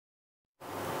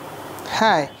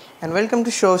Hi and welcome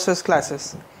to Show's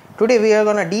classes. Today we are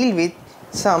going to deal with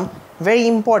some very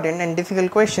important and difficult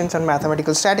questions on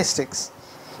mathematical statistics.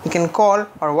 You can call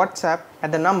or WhatsApp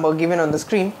at the number given on the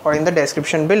screen or in the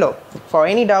description below for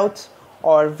any doubts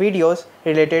or videos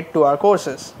related to our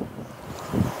courses.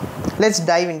 Let's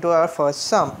dive into our first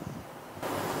sum.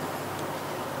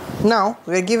 Now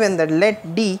we are given that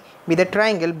let D be the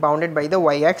triangle bounded by the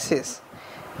y-axis.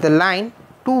 The line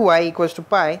 2y equals to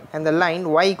pi and the line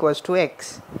y equals to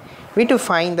x. We need to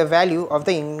find the value of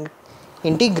the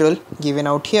integral given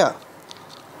out here.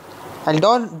 I'll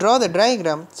draw the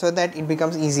diagram so that it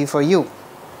becomes easy for you.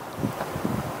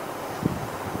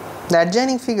 The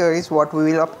adjoining figure is what we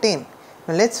will obtain.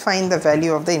 Now let's find the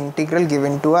value of the integral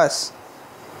given to us.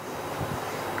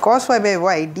 Cos y by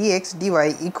y dx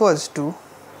dy equals to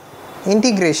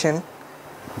integration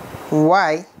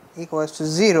y equals to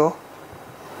 0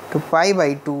 to pi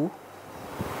by 2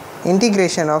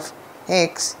 integration of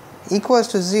x equals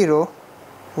to 0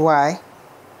 y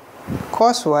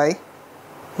cos y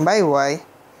by y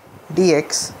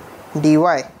dx dy.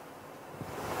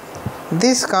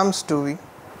 This comes to be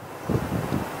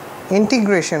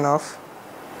integration of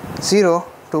 0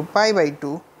 to pi by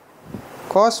 2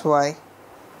 cos y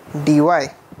dy,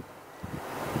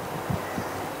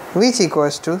 which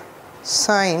equals to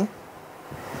sin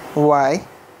y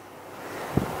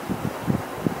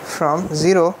from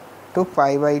 0 to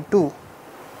pi by 2,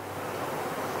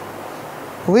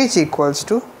 which equals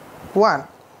to 1.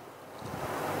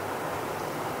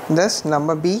 Thus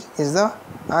number B is the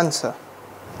answer.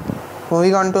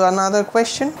 Moving on to another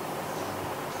question.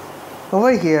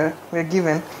 Over here we are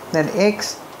given that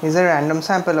x is a random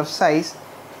sample of size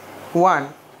 1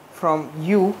 from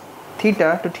u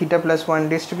theta to theta plus 1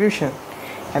 distribution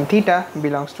and theta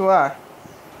belongs to R.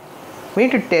 We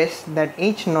need to test that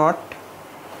h naught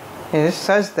is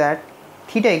such that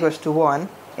theta equals to 1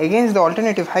 against the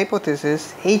alternative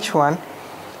hypothesis h1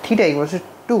 theta equals to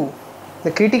 2.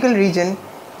 The critical region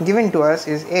given to us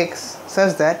is x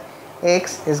such that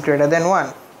x is greater than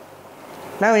 1.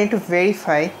 Now we need to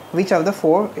verify which of the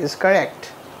four is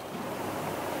correct.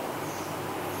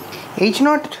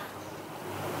 h0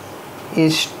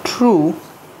 is true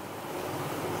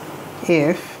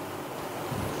if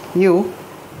u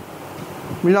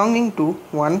belonging to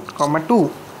 1,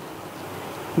 2.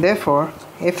 Therefore,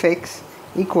 fx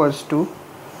equals to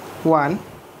 1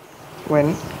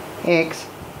 when x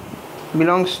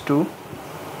belongs to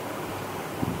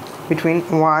between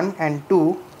 1 and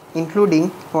 2, including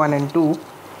 1 and 2,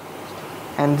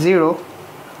 and 0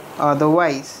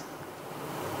 otherwise.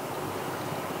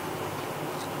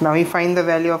 Now we find the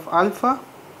value of alpha.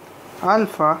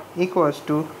 Alpha equals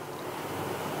to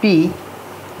p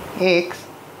x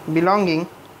belonging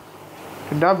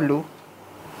to w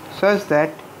such that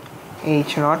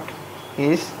h0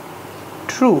 is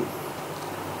true.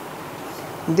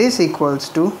 This equals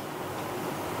to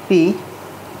p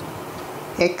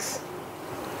x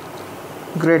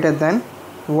greater than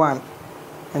 1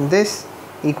 and this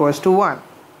equals to 1.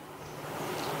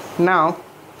 Now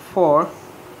for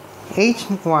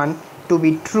h1 to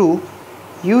be true,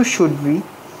 u should be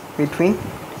between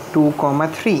 2,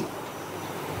 3.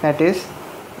 That is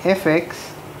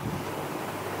fx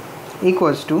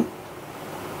equals to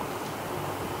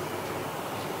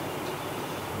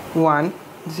 1,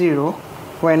 0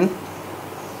 when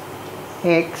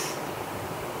x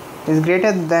is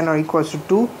greater than or equals to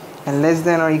 2 and less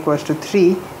than or equals to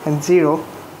 3 and 0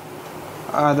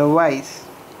 otherwise.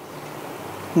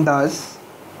 Thus,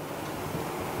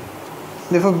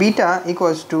 therefore beta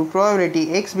equals to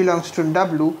probability x belongs to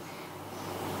w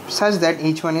such that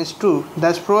h1 is true.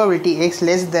 Thus probability x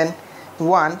less than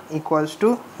 1 equals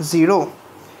to 0.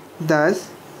 Thus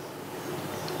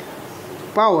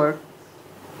power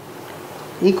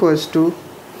equals to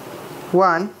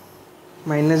 1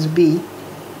 minus b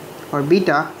or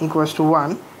beta equals to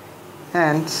 1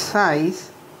 and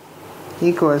size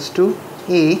equals to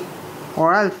a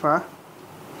or alpha,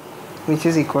 which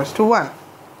is equals to 1.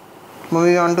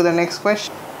 Moving on to the next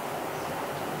question.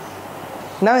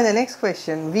 Now in the next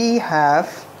question we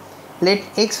have let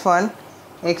x1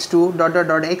 x2 ...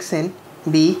 xn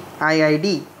be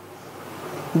IID.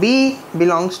 B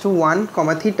belongs to 1,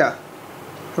 theta,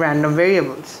 random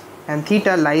variables, and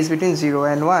theta lies between 0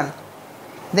 and 1.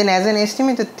 Then as an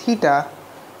estimate of theta,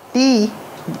 t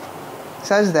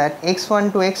such that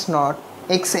x1 to x0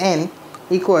 xn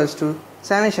equals to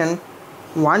summation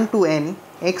 1 to n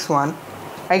x1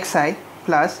 xi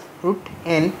plus root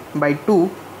n by 2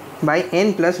 by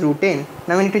n plus root n.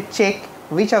 Now we need to check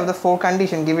which of the four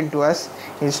conditions given to us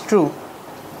is true.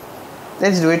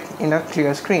 Let's do it in a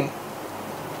clear screen.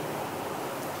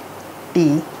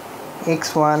 t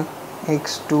x1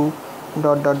 x2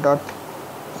 dot dot dot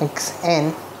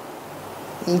xn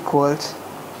equals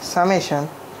summation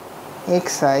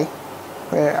xi,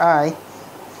 where I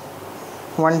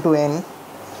 1 to n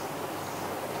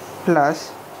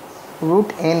plus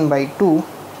root n by 2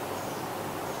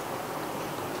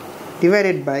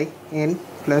 divided by n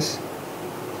plus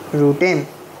root n.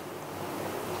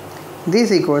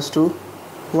 This equals to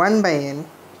 1 by n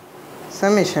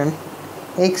summation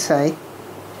xi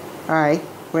I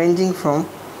ranging from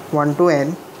 1 to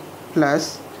n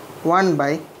plus 1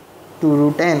 by 2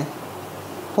 root n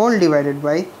whole divided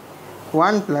by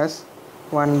 1 plus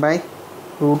 1 by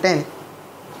root n.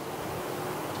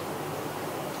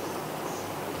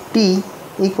 T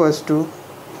equals to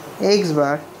x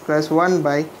bar plus 1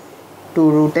 by 2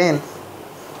 root n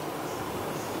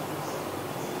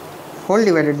whole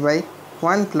divided by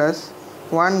 1 plus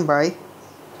 1 by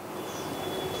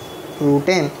root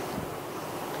n.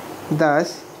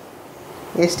 Thus,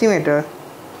 estimator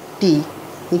T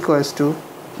equals to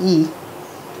E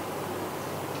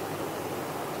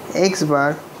x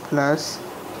bar plus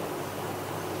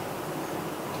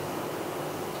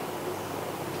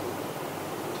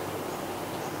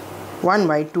one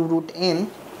by 2 root n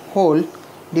whole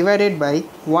divided by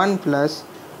 1 plus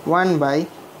 1 by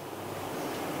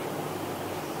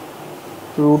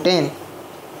root n,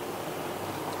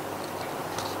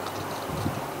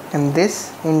 and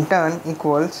this in turn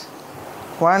equals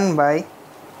 1 by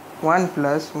 1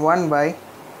 plus 1 by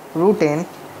root n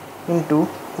into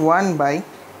 1 by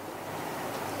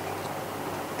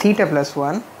theta plus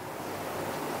 1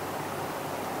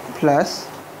 plus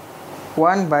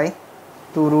 1 by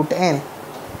 2 root n.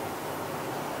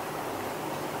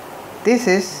 This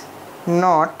is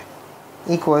not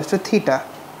equals to theta,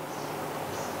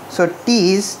 so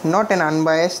T is not an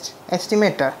unbiased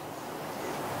estimator.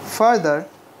 Further,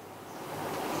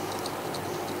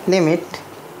 limit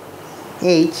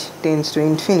h tends to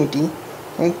infinity,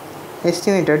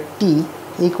 estimator T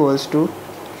equals to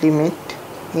limit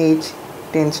h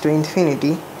tends to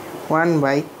infinity 1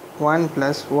 by 1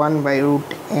 plus 1 by root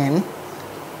n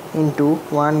into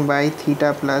 1 by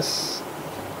theta plus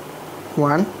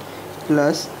 1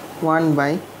 plus 1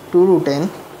 by 2 root n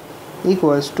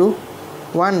equals to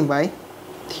 1 by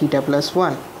theta plus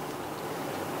 1.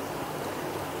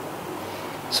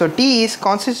 So T is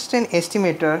consistent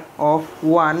estimator of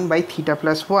 1 by theta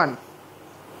plus 1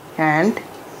 and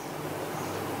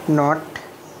not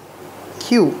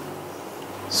Q.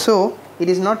 So it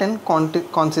is not an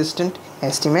consistent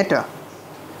estimator.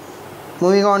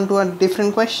 Moving on to a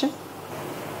different question.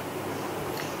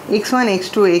 x1,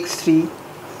 x2, x3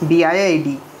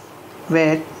 BIID,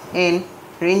 where n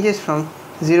ranges from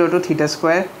 0 to theta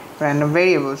square random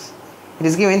variables. It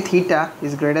is given theta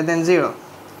is greater than 0.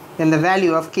 Then the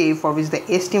value of k for which the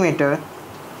estimator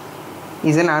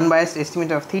is an unbiased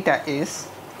estimator of theta is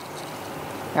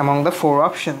among the 4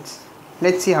 options.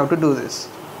 Let's see how to do this.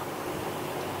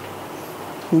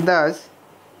 Thus,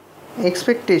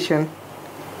 expectation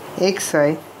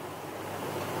xi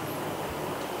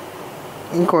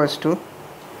equals to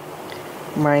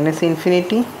minus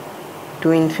infinity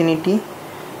to infinity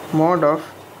mod of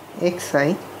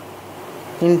xi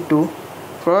into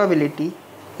probability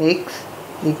x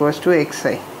equals to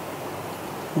xi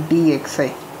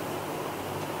dxi.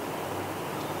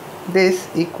 This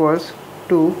equals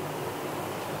to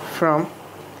from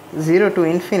 0 to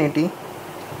infinity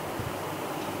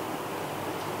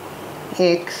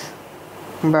x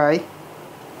by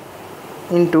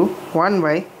into 1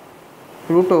 by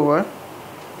root over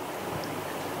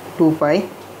 2 pi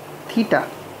theta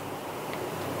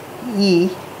e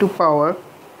to power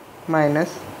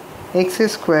minus x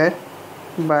square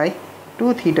by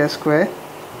 2 theta square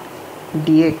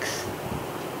dx,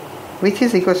 which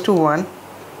is equals to 1,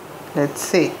 let's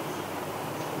say.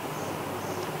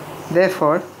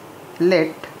 Therefore,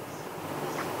 let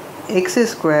x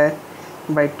square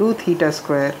by 2 theta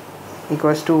square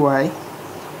equals to y.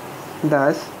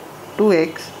 Thus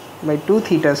 2x by 2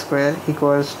 theta square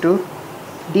equals to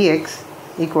dx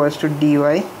equals to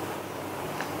dy,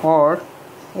 or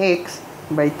x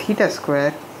by theta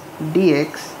square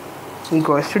dx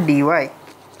equals to dy.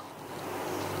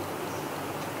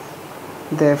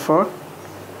 Therefore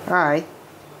I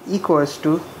equals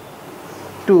to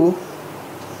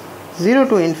 0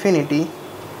 to infinity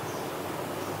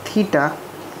theta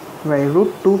by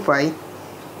root 2 pi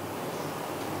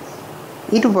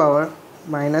e to power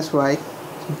minus y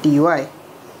dy.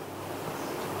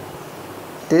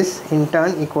 This in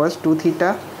turn equals 2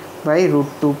 theta by root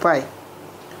 2 pi,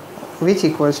 which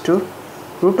equals to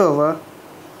root over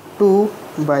 2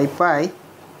 by pi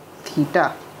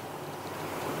theta.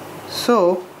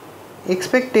 So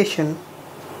expectation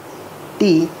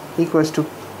t equals to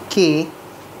k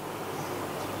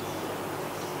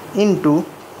into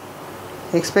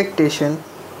expectation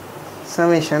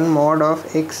summation mod of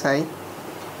xi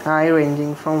I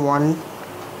ranging from 1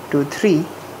 to 3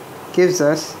 gives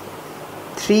us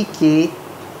 3k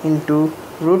into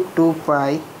root 2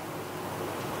 by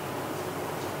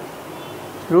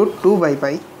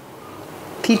pi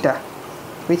theta,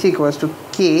 which equals to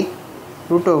k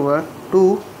root over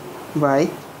 2 by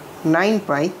 9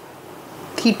 pi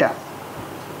theta.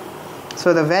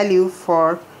 So the value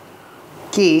for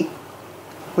k,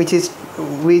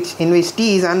 in which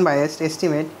t is unbiased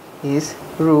estimate, is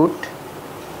root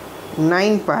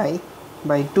 9 pi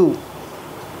by 2.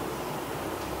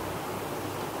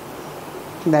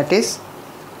 That is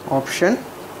option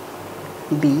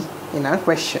B in our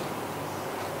question.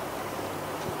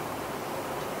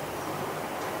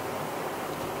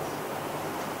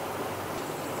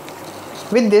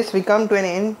 With this, we come to an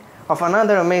end of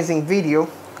another amazing video.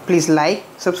 Please like,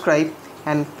 subscribe,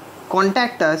 and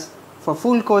contact us for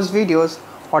full course videos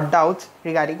or doubts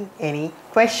regarding any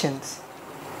questions.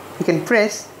 You can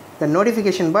press the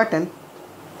notification button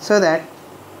so that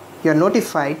you are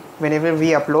notified whenever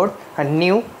we upload a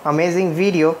new amazing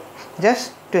video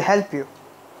just to help you.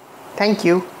 Thank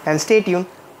you and stay tuned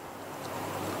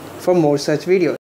for more such videos.